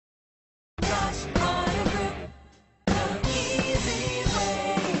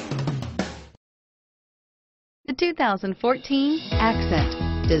2014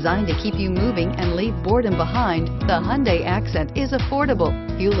 Accent. Designed to keep you moving and leave boredom behind, the Hyundai Accent is affordable,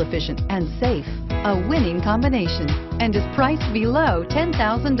 fuel-efficient, and safe. A winning combination, and is priced below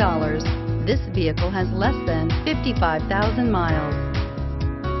 $10,000. This vehicle has less than 55,000 miles.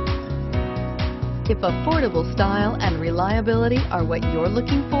 If affordable style and reliability are what you're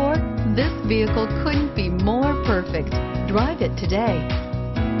looking for, this vehicle couldn't be more perfect. Drive it today.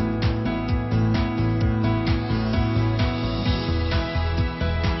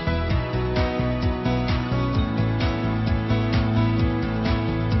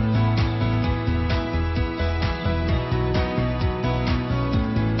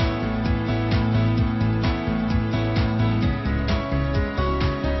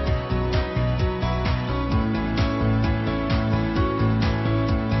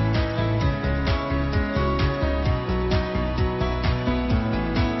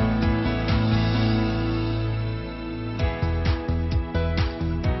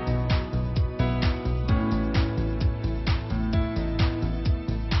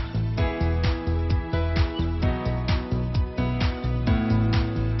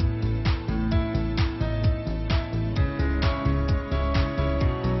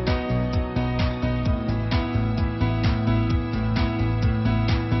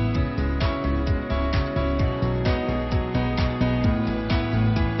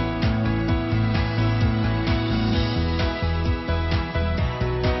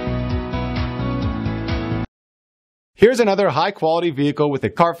 Here's another high-quality vehicle with a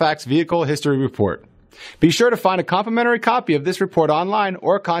Carfax Vehicle History Report. Be sure to find a complimentary copy of this report online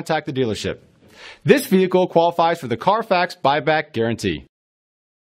or contact the dealership. This vehicle qualifies for the Carfax Buyback Guarantee.